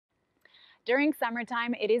During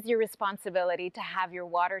summertime, it is your responsibility to have your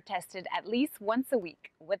water tested at least once a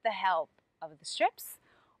week with the help of the strips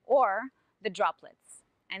or the droplets.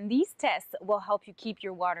 And these tests will help you keep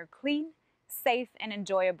your water clean, safe, and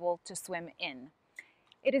enjoyable to swim in.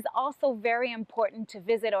 It is also very important to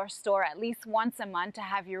visit our store at least once a month to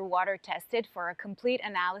have your water tested for a complete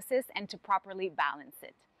analysis and to properly balance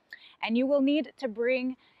it. And you will need to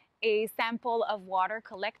bring a sample of water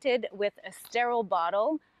collected with a sterile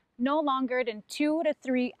bottle no longer than 2 to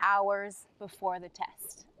 3 hours before the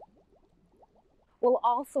test. We'll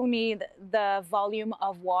also need the volume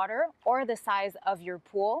of water or the size of your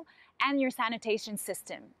pool and your sanitation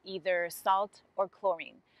system, either salt or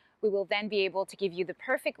chlorine. We will then be able to give you the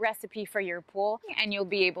perfect recipe for your pool, and you'll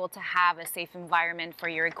be able to have a safe environment for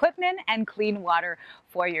your equipment and clean water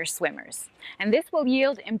for your swimmers. And this will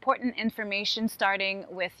yield important information starting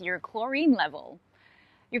with your chlorine level.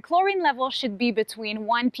 Your chlorine level should be between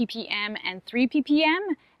 1 ppm and 3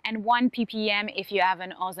 ppm, and 1 ppm if you have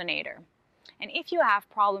an ozonator. And if you have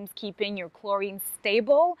problems keeping your chlorine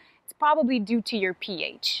stable, it's probably due to your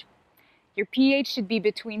pH. Your pH should be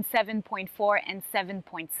between 7.4 and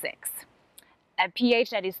 7.6. A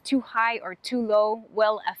pH that is too high or too low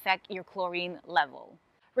will affect your chlorine level.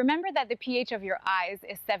 Remember that the pH of your eyes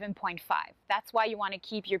is 7.5. That's why you want to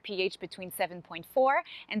keep your pH between 7.4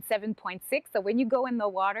 and 7.6. So when you go in the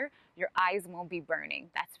water, your eyes won't be burning.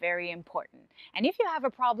 That's very important. And if you have a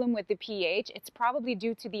problem with the pH, it's probably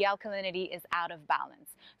due to the alkalinity is out of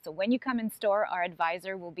balance. So when you come in store, our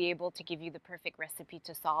advisor will be able to give you the perfect recipe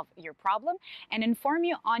to solve your problem and inform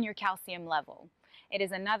you on your calcium level. It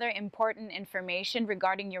is another important information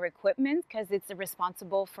regarding your equipment because it's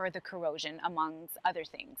responsible for the corrosion, amongst other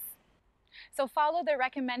things. So follow the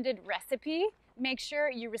recommended recipe. Make sure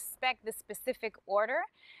you respect the specific order,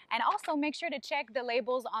 and also make sure to check the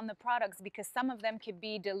labels on the products because some of them could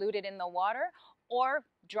be diluted in the water or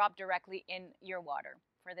drop directly in your water.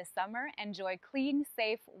 For this summer, enjoy clean,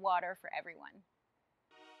 safe water for everyone.